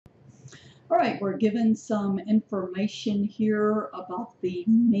All right, we're given some information here about the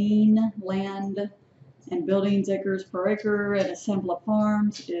mean land and buildings acres per acre at a sample of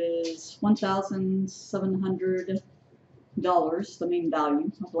farms is $1,700, the mean value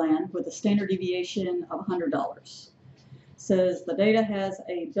of land, with a standard deviation of $100. Says the data has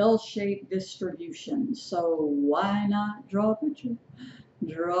a bell-shaped distribution, so why not draw a picture?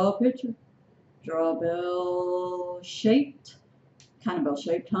 Draw a picture. Draw a bell-shaped. Kind of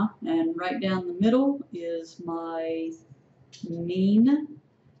bell-shaped, huh? And right down the middle is my mean,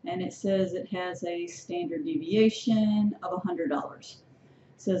 and it says it has a standard deviation of $100. It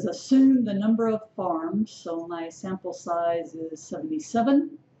says assume the number of farms, so my sample size is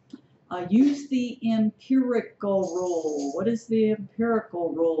 77. Use the empirical rule. What is the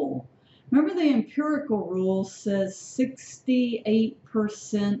empirical rule? Remember, the empirical rule says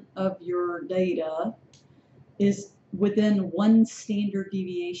 68% of your data is within one standard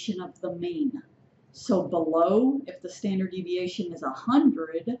deviation of the mean. So below, if the standard deviation is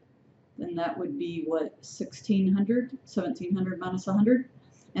 100, then that would be what, 1,600? 1,700 minus 100?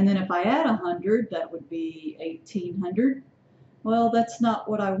 And then if I add 100, that would be 1,800. Well, that's not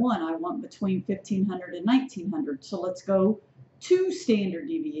what I want. I want between 1,500 and 1,900. So let's go two standard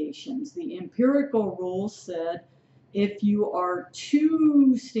deviations. The empirical rule said if you are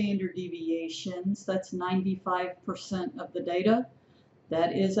two standard deviations, that's 95% of the data.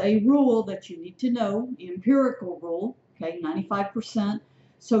 That is a rule that you need to know, empirical rule, okay, 95%.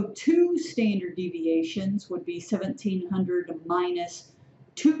 So two standard deviations would be 1,700 minus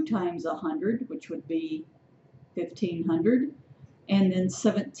 2 times 100, which would be 1,500. And then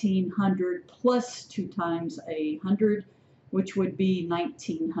 1,700 plus 2 times 100, which would be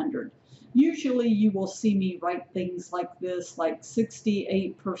 1,900. Usually you will see me write things like this, like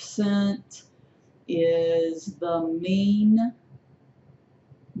 68% is the mean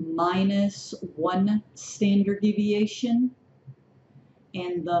minus 1 standard deviation,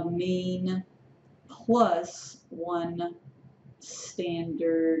 and the mean plus 1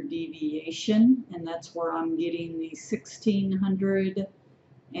 standard deviation, and that's where I'm getting the 1,600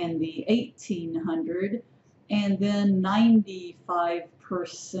 and the 1,800, and then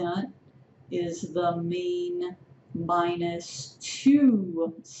 95% is the mean minus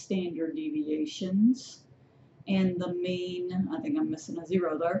 2 standard deviations, and the mean, I think I'm missing a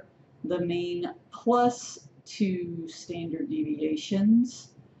 0 there, the mean plus 2 standard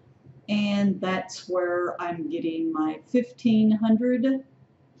deviations, and that's where I'm getting my 1,500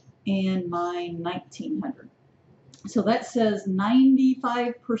 and my 1,900. So that says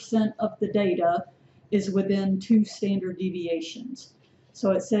 95% of the data is within 2 standard deviations.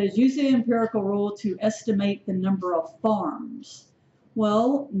 So it says use the empirical rule to estimate the number of farms.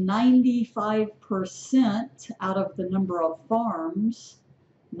 Well, 95% out of the number of farms,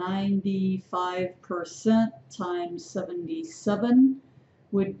 95% times 77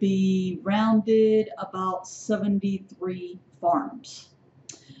 would be rounded about 73 farms.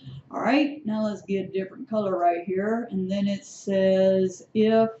 All right, now let's get a different color right here. And then it says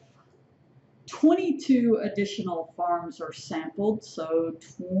if 22 additional farms are sampled, so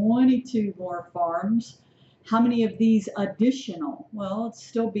 22 more farms. How many of these additional? Well, it'd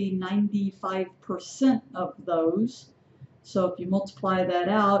still be 95% of those. So if you multiply that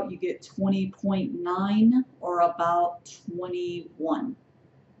out, you get 20.9 or about 21.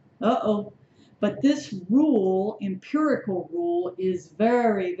 Uh-oh. But this rule, empirical rule, is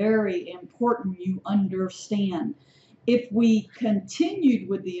very, very important you understand. If we continued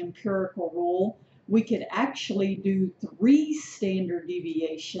with the empirical rule, we could actually do 3 standard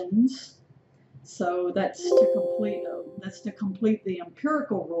deviations. So that's to complete the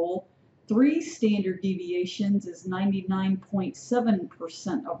empirical rule. 3 standard deviations is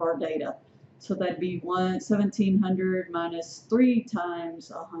 99.7% of our data. So that'd be 1,700 minus 3 times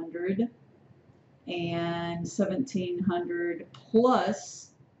 100, and 1,700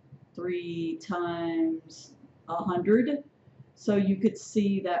 plus 3 times 100. So you could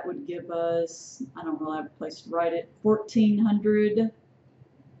see that would give us, I don't really have a place to write it, 1,400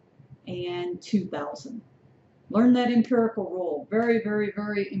 and 2,000. Learn that empirical rule. Very, very,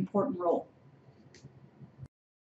 very important rule.